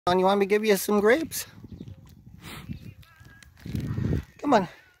You want me to give you some grapes? Come on.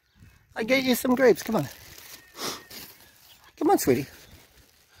 I get you some grapes. Come on. Come on, sweetie.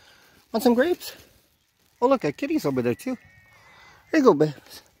 Want some grapes? Oh, look, a kitty's over there, too. Here you go,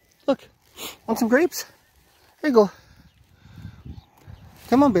 babes. Look. Want some grapes? Here you go.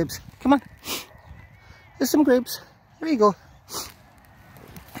 Come on, babes. Come on. Here's some grapes. Here you go.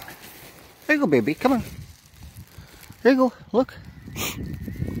 Here you go, baby. Come on. Here you go. Look.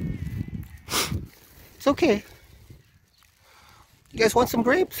 It's okay. You guys want some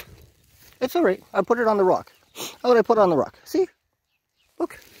grapes? It's alright. I put it on the rock. How would I put it on the rock? See?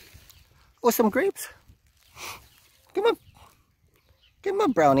 Look. With some grapes. Come on. Give him a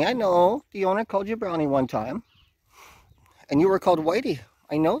brownie. I know the owner called you Brownie one time. And you were called Whitey.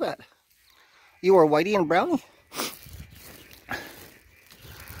 I know that. You were Whitey and Brownie.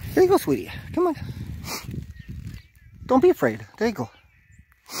 There you go, sweetie. Come on. Don't be afraid. There you go.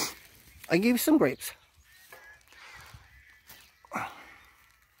 I gave you some grapes.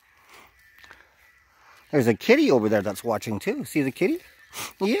 There's a kitty over there that's watching too. See the kitty?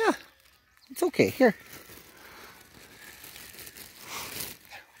 Yeah. It's okay. Here.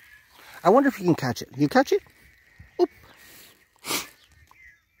 I wonder if you can catch it. You catch it? Oop.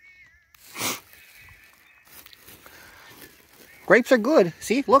 Grapes are good.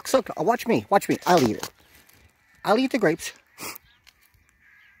 See? Look, look. Watch me. Watch me. I'll eat it. I'll eat the grapes.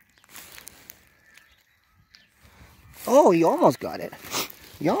 Oh, you almost got it.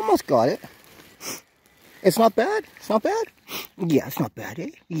 You almost got it. It's not bad? It's not bad? Yeah, it's not bad,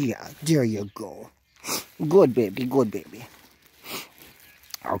 eh? Yeah, there you go. Good baby, good baby.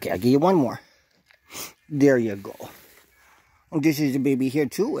 Okay, I'll give you one more. There you go. And this is the baby here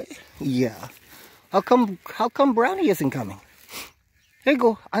too, eh? Yeah. How come Brownie isn't coming? There you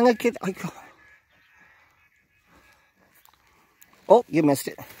go. I'm gonna get... Oh, you missed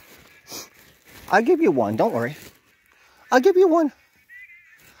it. I'll give you one, don't worry. I'll give you one.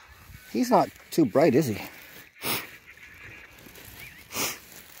 He's not too bright, is he?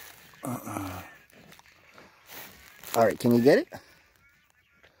 All right, can you get it?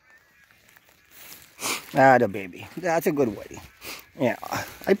 Ah, the baby. That's a good Whitey. Yeah,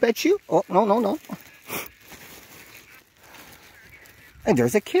 I bet you. Oh, no, no, no. And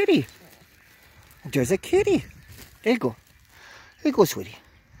there's a kitty. There's a kitty. There you go. There you go, sweetie.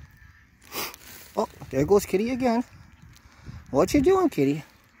 Oh, there goes kitty again. What you doing, kitty?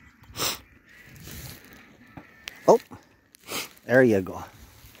 Oh, there you go.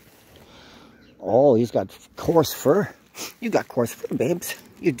 Oh, he's got coarse fur. You got coarse fur, babes.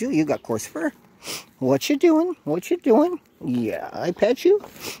 You do. You got coarse fur. What you doing? What you doing? Yeah, I pet you.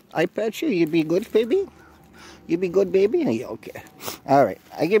 I pet you. You be good, baby. You be good, baby. Yeah, okay. All right.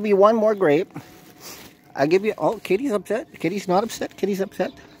 I give you one more grape. I give you... Oh, Kitty's upset. Kitty's not upset. Kitty's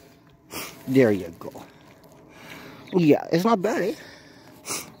upset. There you go. Yeah, it's not bad, eh?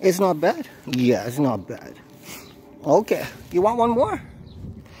 It's not bad. Yeah, it's not bad. Okay. You want one more?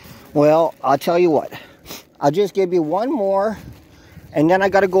 Well, I'll tell you what. I'll just give you one more, and then I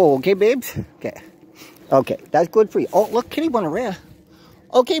gotta go. Okay, babes? Okay. Okay, that's good for you. Oh, look, kitty went around.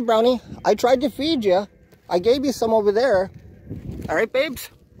 Okay, Brownie. I tried to feed you. I gave you some over there. All right, babes?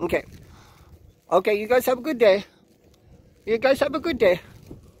 Okay. Okay, you guys have a good day. You guys have a good day.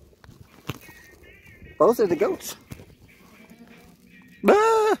 Both are the goats.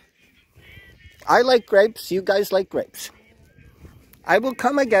 Ah! I like grapes. You guys like grapes. I will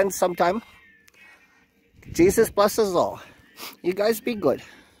come again sometime. Jesus bless us all. You guys be good.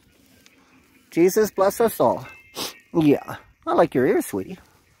 Jesus bless us all. Yeah. I like your ears, sweetie.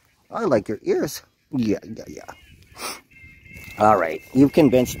 I like your ears. Yeah, yeah, yeah. All right. You've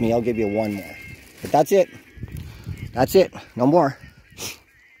convinced me. I'll give you one more. But that's it. That's it. No more.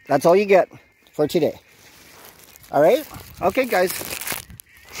 That's all you get for today. All right? Okay, guys.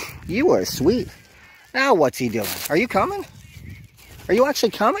 You are sweet. Now what's he doing? Are you coming? Are you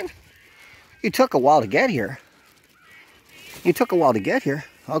actually coming? You took a while to get here. You took a while to get here.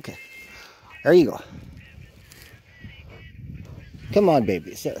 Okay. There you go. Come on,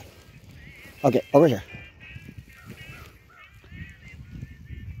 baby. Sir. Okay, over here.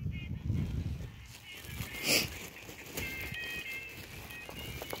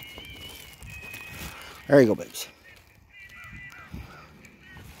 There you go, babes.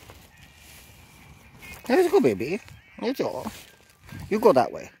 There you go, baby. It's all. You go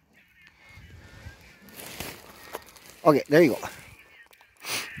that way. Okay, there you go.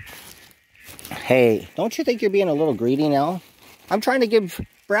 Hey, don't you think you're being a little greedy now? I'm trying to give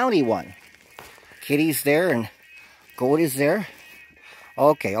Brownie one. Kitty's there and Goat is there.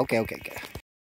 Okay, okay, okay, okay.